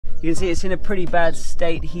You can see it's in a pretty bad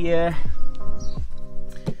state here.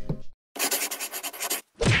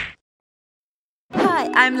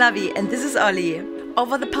 Hi, I'm Lavi and this is Ollie.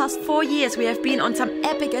 Over the past 4 years we have been on some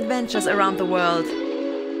epic adventures around the world.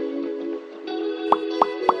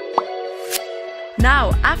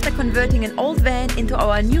 Now, after converting an old van into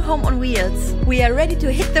our new home on wheels, we are ready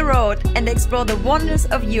to hit the road and explore the wonders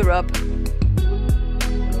of Europe.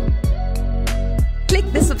 Click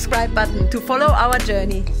the subscribe button to follow our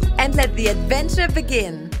journey and let the adventure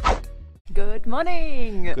begin. Good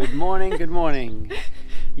morning! Good morning, good morning.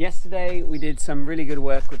 Yesterday we did some really good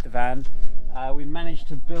work with the van. We managed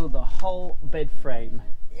to build the whole bed frame.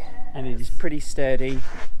 Yes. And it is pretty sturdy,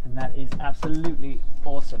 and that is absolutely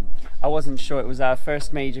awesome. I wasn't sure, it was our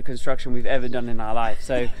first major construction we've ever done in our life,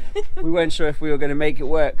 so we weren't sure if we were going to make it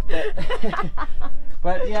work.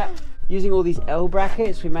 But yeah, using all these L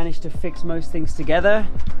brackets we managed to fix most things together.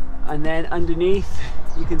 And then underneath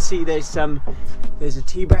you can see there's a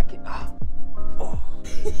T bracket.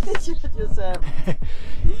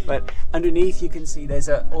 But underneath you can see there's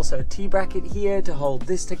also a T bracket here to hold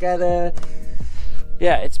this together.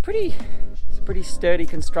 Yeah, it's a pretty sturdy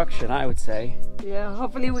construction, I would say. Yeah,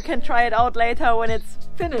 hopefully we can try it out later when it's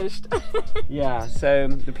finished. Yeah, so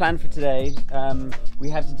the plan for today, we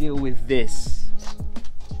have to deal with this.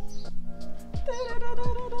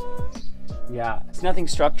 Yeah, it's nothing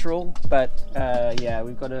structural, but yeah,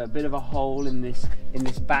 we've got a bit of a hole in this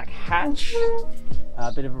back hatch,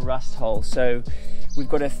 a bit of a rust hole. So we've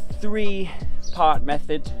got a 3-part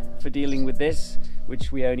method for dealing with this,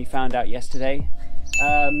 which we only found out yesterday.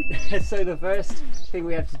 So the first thing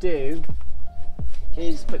we have to do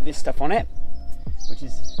is put this stuff on it, which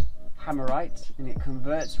is hammerite, and it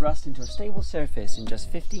converts rust into a stable surface in just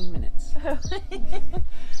 15 minutes.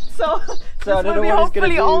 So I don't know what it's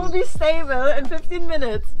hopefully gonna all do. be stable in 15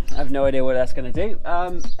 minutes. I have no idea what that's going to do.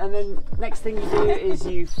 And then next thing you do is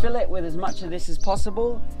you fill it with as much of this as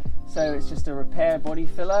possible. So it's just a repair body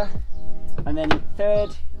filler. And then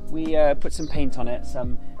third, we put some paint on it,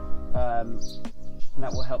 and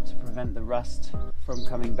that will help to prevent the rust from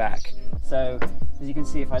coming back. So as you can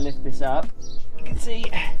see, if I lift this up, you can see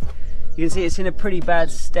it's in a pretty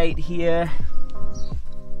bad state here.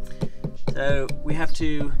 So we have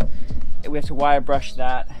to wire brush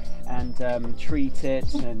that and treat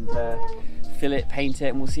it and fill it, paint it,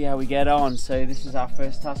 and we'll see how we get on. So this is our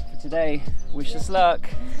first task for today. Wish us luck.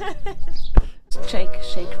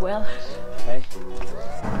 Shake well. Okay.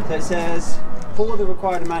 So it says pour the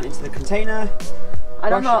required amount into the container. I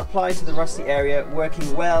don't know. Apply to the rusty area,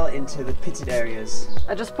 working well into the pitted areas.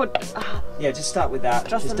 I just put... Yeah, just start with that.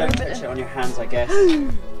 Just don't touch it on your hands, I guess.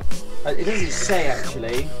 It doesn't say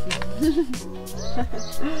actually.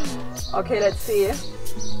 Okay, let's see.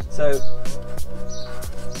 So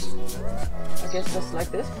I guess just like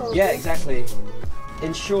this probably. yeah, exactly.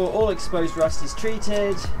 Ensure all exposed rust is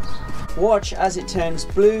treated. Watch as it turns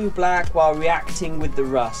blue, black while reacting with the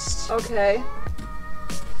rust. Okay.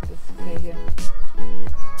 This okay here.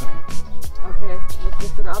 Okay, let's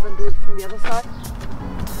lift it up and do it from the other side.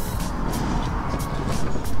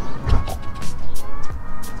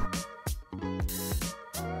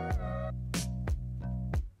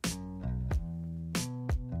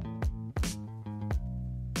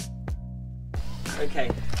 Okay.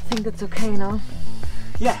 I think that's okay now.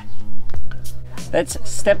 Yeah. That's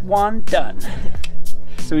step 1 done.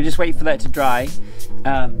 So we just wait for that to dry,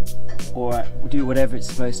 or do whatever it's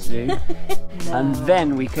supposed to do. No. And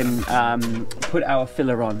then we can put our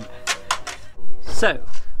filler on. So,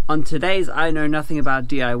 on today's I Know Nothing About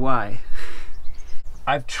DIY,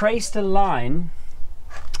 I've traced a line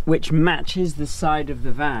which matches the side of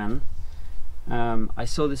the van. I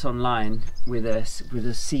saw this online with a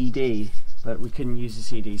CD, but we couldn't use a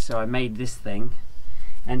CD, so I made this thing.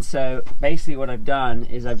 And so basically what I've done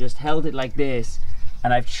is I've just held it like this,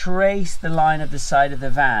 and I've traced the line of the side of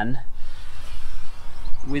the van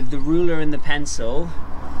with the ruler and the pencil.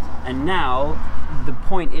 And now the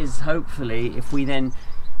point is, hopefully, if we then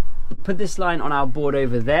put this line on our board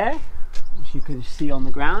over there, which you can see on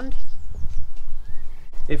the ground,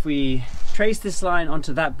 if we trace this line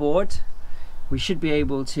onto that board, we should be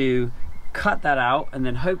able to cut that out, and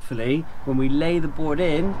then hopefully when we lay the board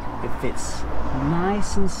in, it fits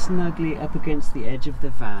nice and snugly up against the edge of the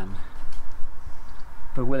van.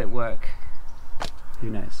 But will it work? Who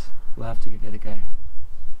knows? We'll have to give it a go.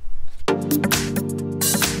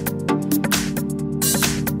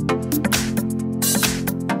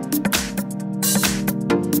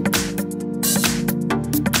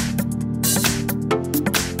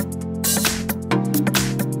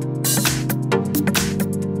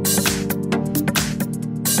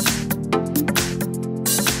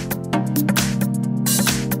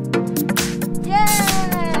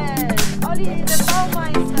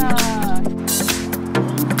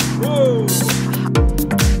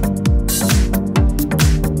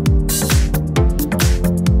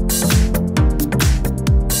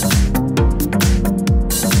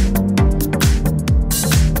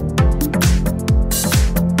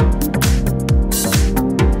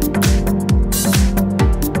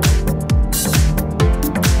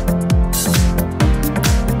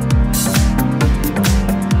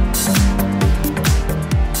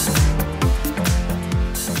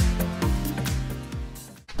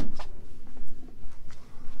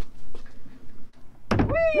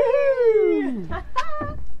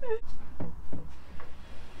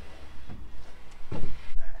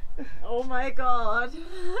 Oh my god. It's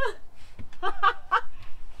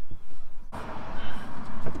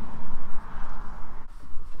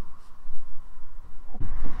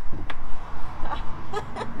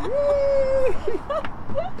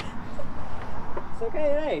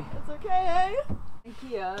okay, eh? It's okay, eh?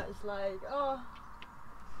 Here it's like, oh.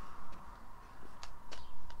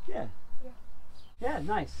 Yeah. Yeah,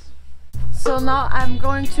 nice. So now I'm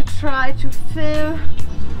going to try to fill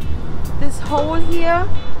this hole here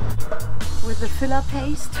with the filler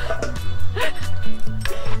paste.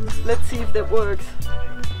 Let's see if that works.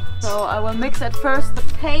 So I will mix at first the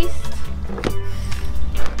paste.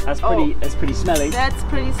 That's pretty smelly. That's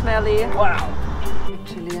pretty smelly. Wow.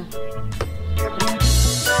 Actually.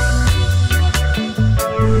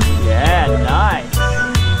 Yeah, nice.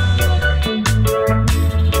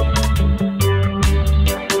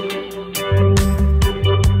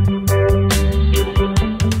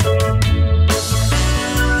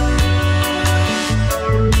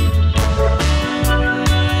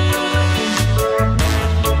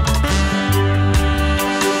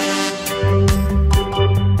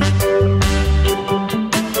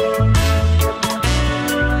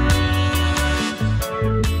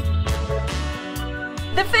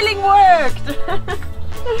 The filling worked!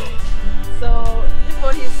 So this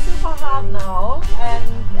one is super hard now and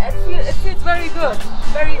it feels very good,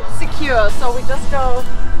 very secure. So we just go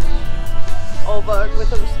over it with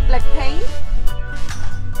the black paint.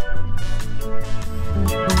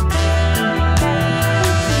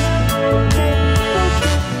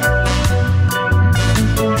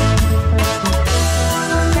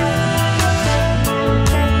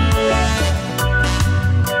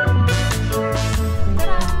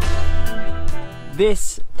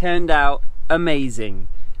 This turned out amazing.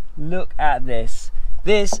 Look at this.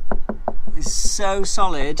 This is so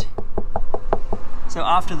solid. So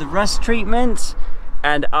after the rust treatment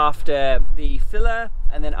and after the filler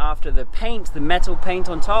and then after the paint, the metal paint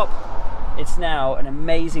on top, it's now an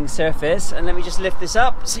amazing surface. And let me just lift this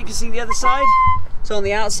up so you can see the other side. So on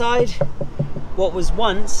the outside, what was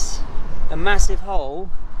once a massive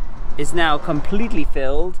hole is now completely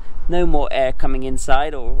filled. No more air coming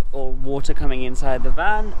inside or water coming inside the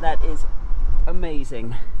van. That is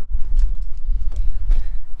amazing.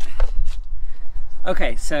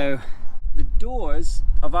 Okay, so the doors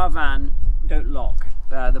of our van don't lock.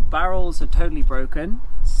 The barrels are totally broken.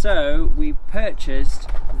 So we purchased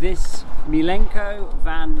this Milenko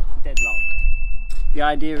van Deadlock. The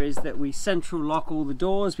idea is that we central lock all the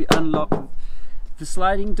doors, we unlock the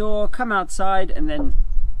sliding door, come outside and then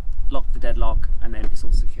lock the deadlock and then it's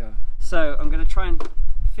all secure. So I'm going to try and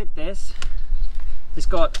fit this. It's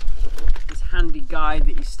got this handy guide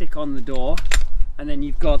that you stick on the door and then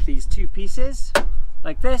you've got these two pieces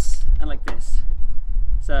like this and like this.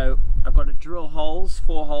 So I've got to drill holes,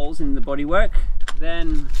 4 holes in the bodywork.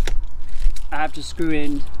 Then I have to screw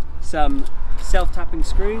in some self-tapping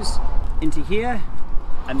screws into here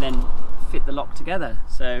and then fit the lock together.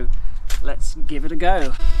 So let's give it a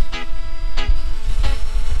go.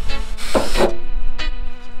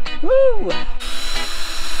 Woo!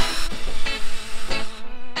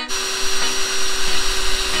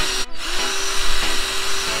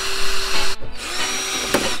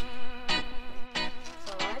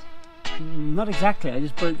 Not exactly, I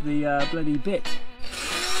just broke the bloody bit.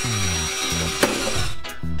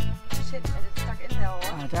 Shit, and it's stuck in there.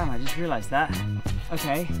 Oh damn, I just realised that.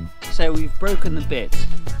 Okay, so we've broken the bit.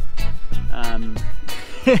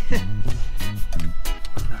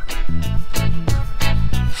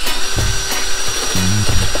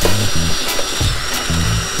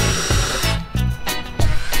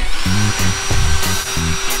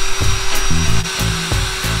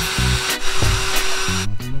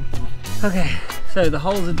 Okay, so the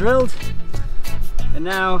holes are drilled and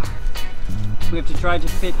now we have to try to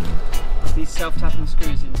fit these self-tapping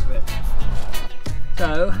screws into it.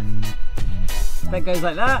 So that goes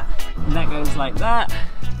like that and that goes like that.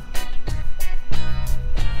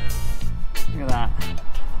 Look at that.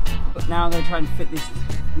 But now I'm going to try and fit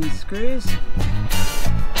these screws.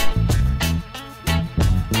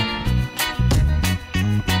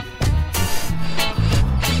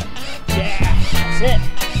 Yeah, that's it.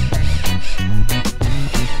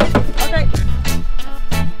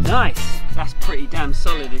 Nice! That's pretty damn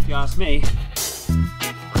solid if you ask me.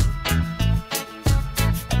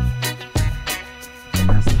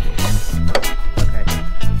 Okay.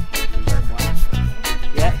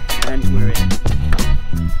 Yeah, and we're in.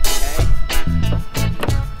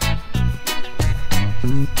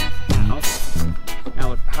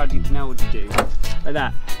 Okay. Now what do you do? Like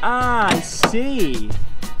that. Ah, I see!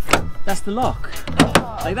 That's the lock.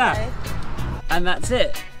 Oh, like that. And that's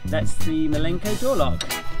it. That's the Malenko door lock.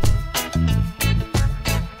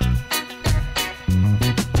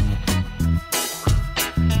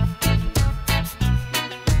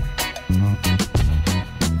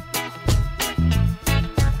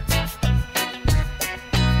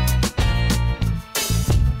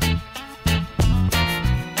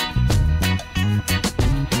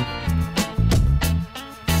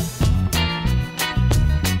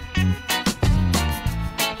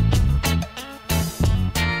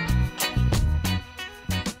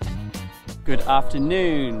 Good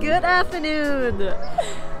afternoon. Good afternoon.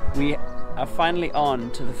 We are finally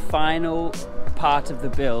on to the final part of the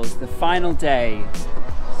build, the final day.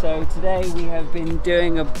 So today we have been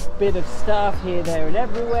doing a bit of stuff here, there and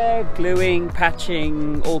everywhere, gluing,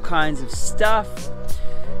 patching, all kinds of stuff.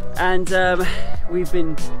 And we've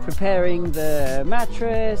been preparing the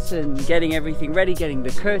mattress and getting everything ready, getting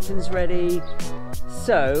the curtains ready.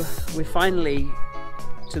 So we're finally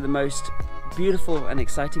to the most beautiful and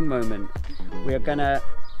exciting moment. We are gonna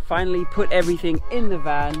finally put everything in the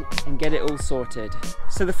van and get it all sorted.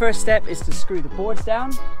 So the first step is to screw the boards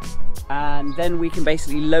down, and then we can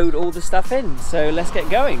basically load all the stuff in. So let's get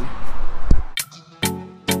going.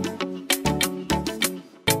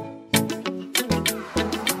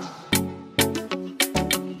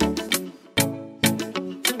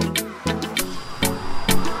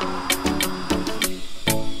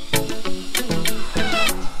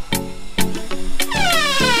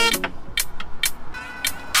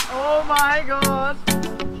 Oh my god!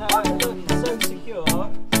 No, look, it's so secure.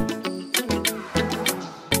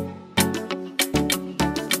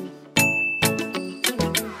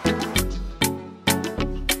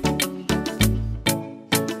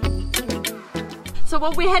 So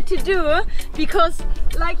what we had to do, because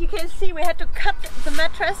like you can see, we had to cut the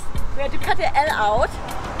mattress, we had to cut the L out.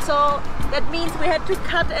 So that means we had to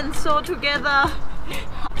cut and sew together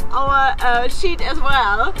our sheet as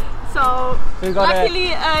well. So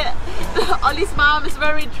luckily Ollie's mom is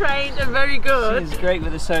very trained and very good. She's great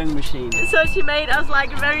with a sewing machine. So she made us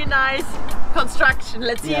like a very nice construction.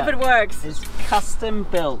 Let's see if it works. It's custom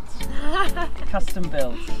built. Custom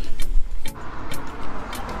built.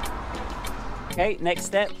 Okay, next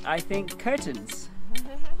step, I think curtains.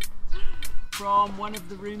 From one of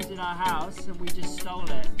the rooms in our house, and we just stole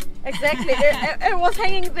it. Exactly. It was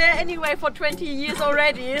hanging there anyway for 20 years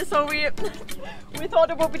already, so we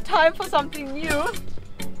thought it would be time for something new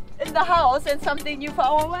in the house and something new for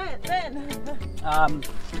our van.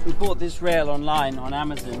 We bought this rail online on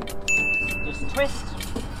Amazon. Just twist,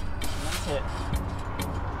 and that's it.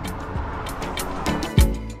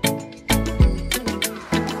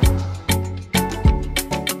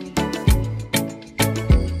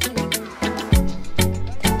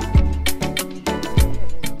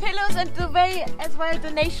 And duvet as well,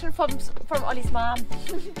 donation from Ollie's mom.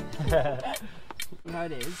 You know how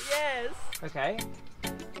it is? Yes. Okay.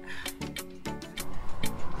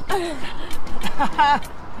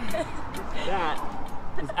 That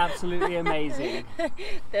is absolutely amazing.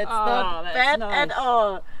 That's not bad nice. at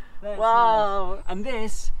all. That's Wow. nice. And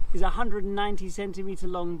this is a 190 centimeter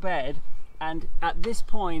long bed, and at this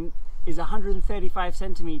point is 135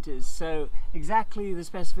 centimeters, so exactly the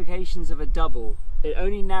specifications of a double. It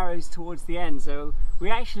only narrows towards the end, so we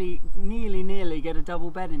actually nearly get a double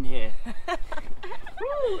bed in here.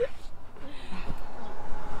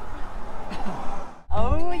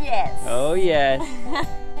 Oh yes. Oh yes.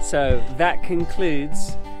 So that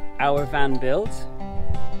concludes our van build.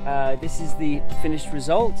 This is the finished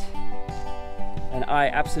result, and I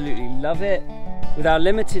absolutely love it. With our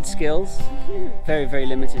limited skills, very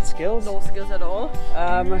limited skills. No skills at all.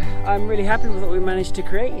 I'm really happy with what we managed to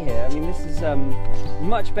create here. I mean, this is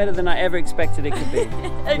much better than I ever expected it could be.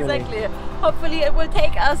 Exactly. Really. Hopefully it will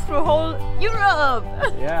take us through whole Europe.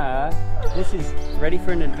 Yeah, this is ready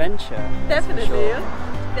for an adventure. Definitely. Sure.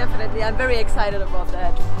 Definitely. I'm very excited about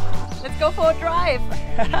that. Let's go for a drive.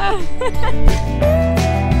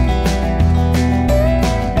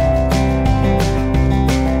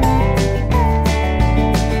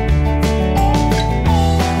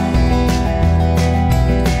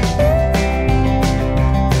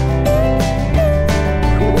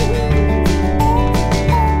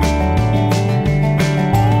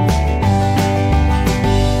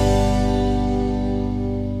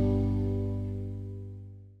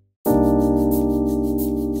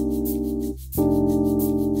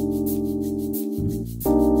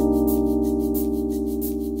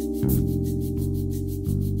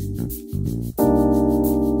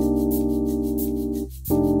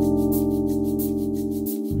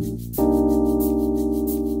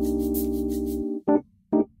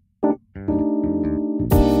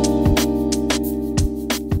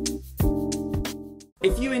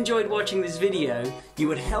 enjoyed watching this video, you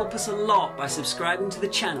would help us a lot by subscribing to the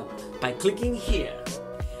channel by clicking here.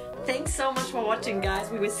 Thanks so much for watching, guys.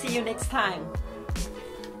 We will see you next time.